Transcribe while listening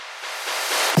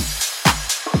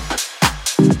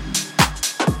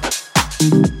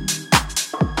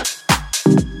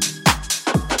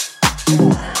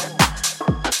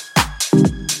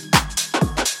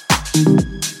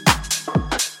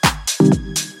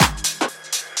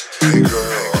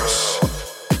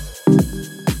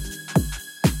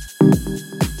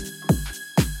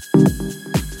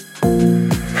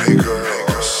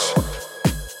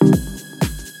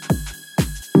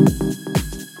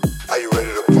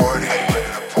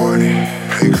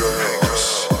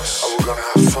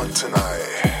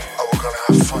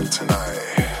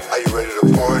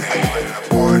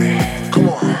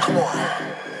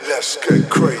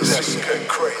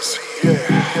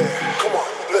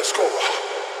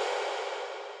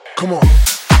Come on.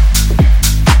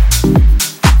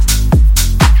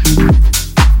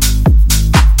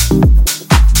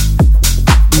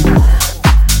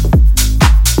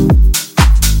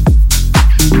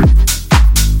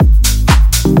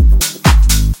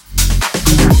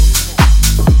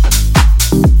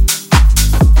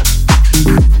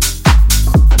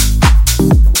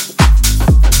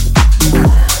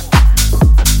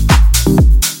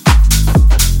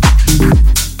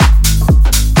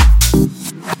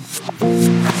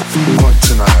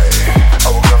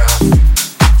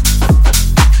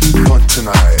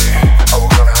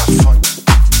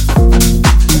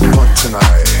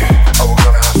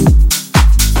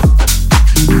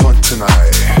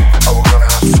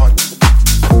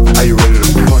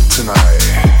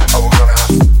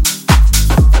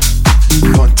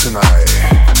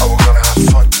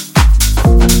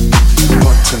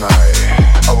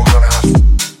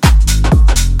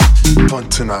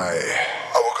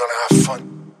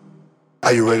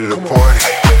 Are you ready to party?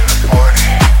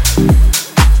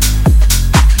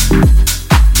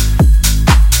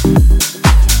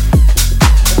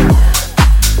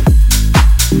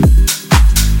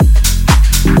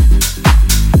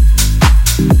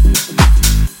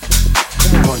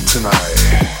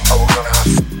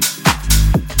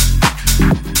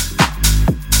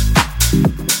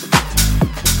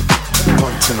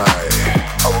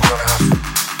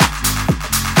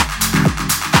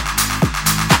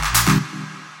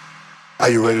 Are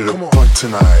you ready to fun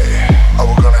tonight? Are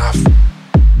we gonna have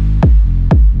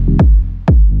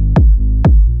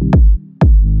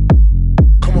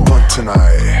fun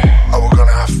tonight? Are we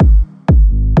gonna have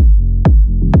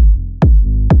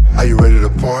Are you ready to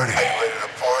party?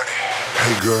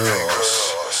 Hey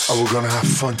girls, are we gonna have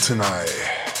fun tonight?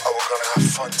 Are we gonna have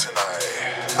fun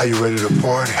tonight? Are you ready to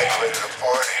party?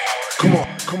 Come on,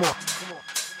 come on.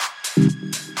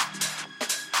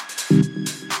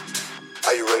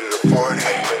 Are you ready to party?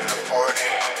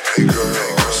 Hey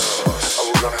girls, are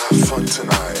we gonna have fun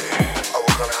tonight? Are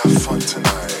we gonna have fun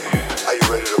tonight? Are you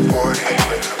ready to party?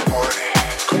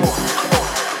 Come on, come on.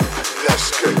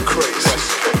 Let's get crazy.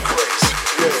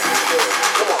 Yeah,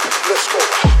 come on, let's go.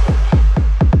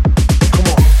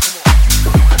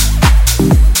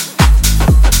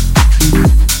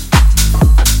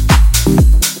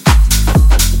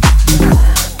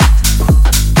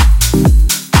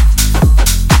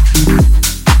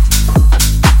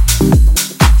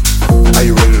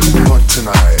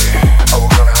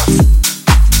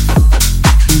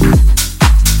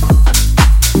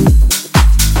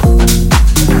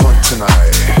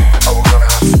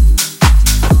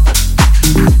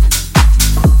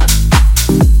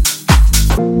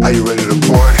 Are you ready to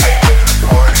party?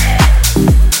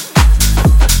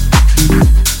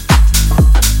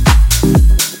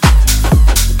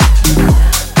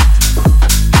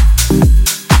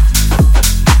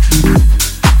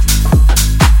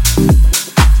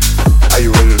 Are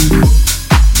you ready to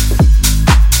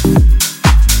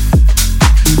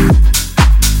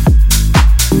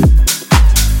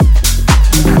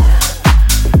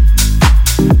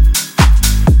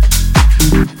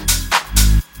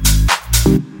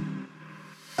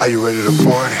Are you ready to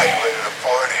party?